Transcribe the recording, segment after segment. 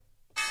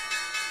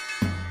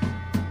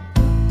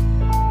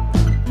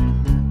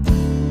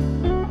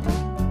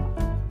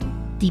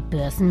Die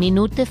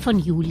Börsenminute von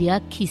Julia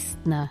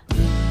Kistner.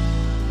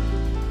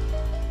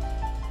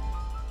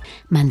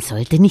 Man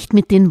sollte nicht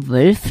mit den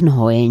Wölfen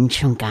heulen,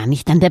 schon gar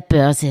nicht an der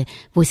Börse,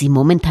 wo sie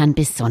momentan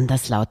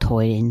besonders laut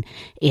heulen.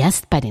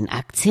 Erst bei den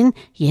Aktien,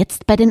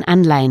 jetzt bei den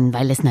Anleihen,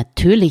 weil es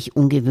natürlich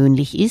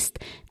ungewöhnlich ist,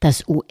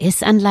 dass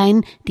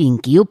US-Anleihen, die in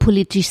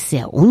geopolitisch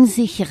sehr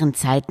unsicheren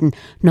Zeiten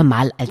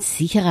normal als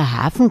sicherer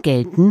Hafen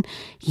gelten,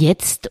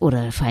 jetzt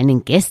oder vor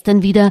allem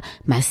gestern wieder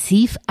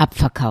massiv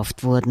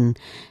abverkauft wurden.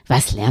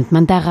 Was lernt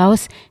man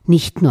daraus?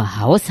 Nicht nur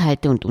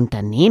Haushalte und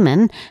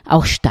Unternehmen,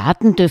 auch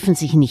Staaten dürfen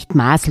sich nicht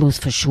maßlos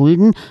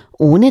verschulden,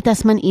 ohne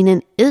dass man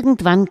ihnen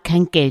irgendwann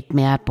kein Geld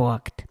mehr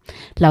borgt.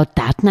 Laut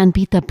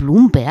Datenanbieter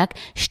Bloomberg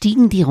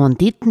stiegen die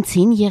Renditen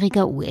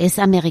 10-jähriger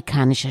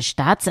US-amerikanischer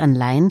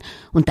Staatsanleihen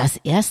und das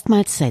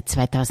erstmals seit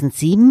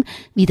 2007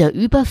 wieder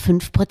über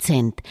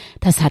 5%.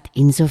 Das hat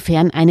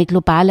insofern eine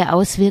globale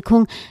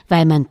Auswirkung,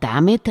 weil man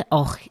damit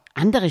auch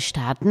andere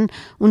Staaten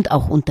und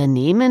auch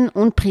Unternehmen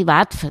und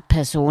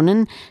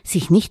Privatpersonen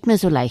sich nicht mehr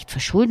so leicht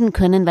verschulden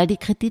können, weil die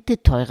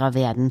Kredite teurer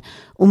werden.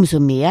 Umso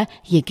mehr,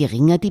 je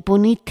geringer die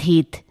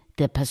Bonität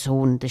der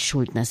Person des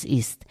Schuldners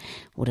ist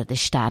oder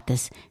des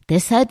Staates.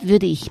 Deshalb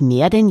würde ich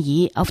mehr denn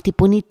je auf die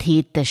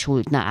Bonität der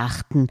Schuldner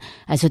achten,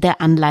 also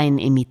der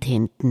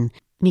Anleihenemittenten.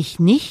 Mich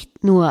nicht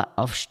nur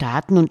auf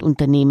Staaten und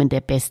Unternehmen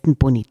der besten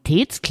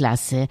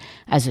Bonitätsklasse,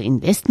 also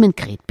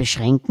Investmentgrade,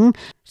 beschränken,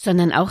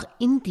 sondern auch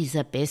in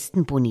dieser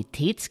besten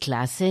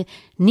Bonitätsklasse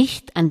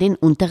nicht an den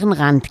unteren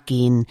Rand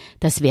gehen.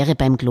 Das wäre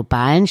beim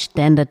globalen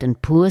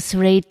Standard&Poor's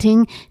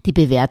Rating die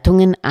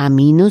Bewertungen A-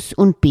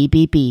 und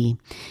BBB.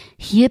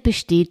 Hier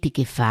besteht die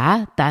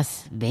Gefahr,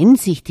 dass, wenn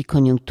sich die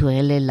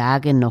konjunkturelle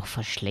Lage noch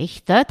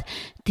verschlechtert,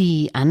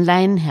 die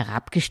Anleihen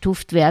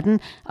herabgestuft werden,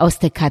 aus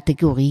der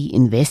Kategorie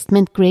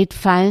Investmentgrade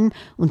fallen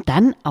und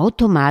dann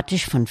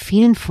automatisch von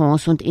vielen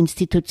Fonds und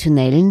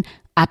Institutionellen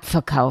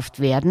abverkauft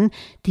werden,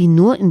 die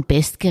nur in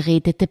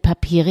bestgeratete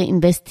Papiere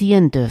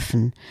investieren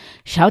dürfen.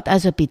 Schaut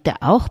also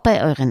bitte auch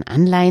bei euren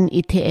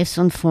Anleihen-ETFs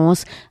und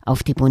Fonds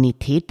auf die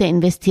Bonität der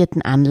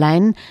investierten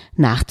Anleihen,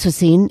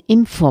 nachzusehen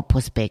im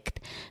Vorprospekt.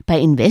 Bei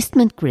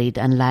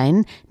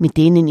Investment-Grade-Anleihen, mit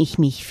denen ich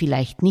mich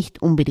vielleicht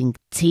nicht unbedingt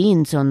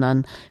 10,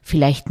 sondern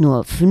vielleicht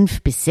nur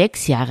 5 bis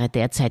 6 Jahre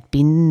derzeit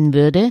binden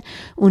würde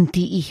und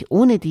die ich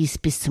ohne dies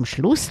bis zum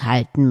Schluss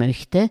halten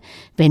möchte,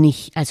 wenn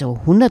ich also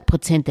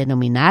 100% der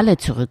Nominale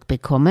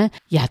zurückbekomme,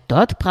 ja,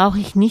 dort brauche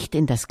ich nicht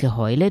in das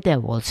Geheule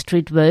der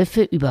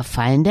Wallstreet-Wölfe über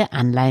fallende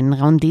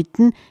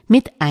Anleihenrenditen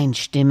mit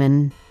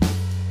einstimmen.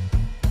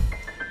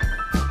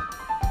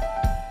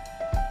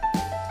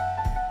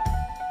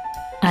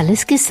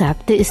 Alles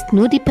Gesagte ist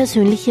nur die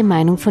persönliche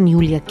Meinung von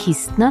Julia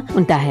Kistner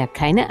und daher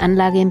keine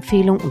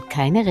Anlageempfehlung und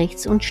keine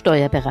Rechts- und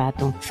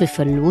Steuerberatung. Für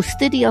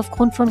Verluste, die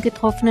aufgrund von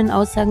getroffenen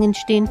Aussagen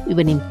entstehen,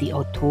 übernimmt die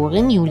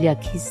Autorin Julia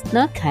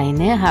Kistner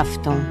keine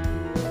Haftung.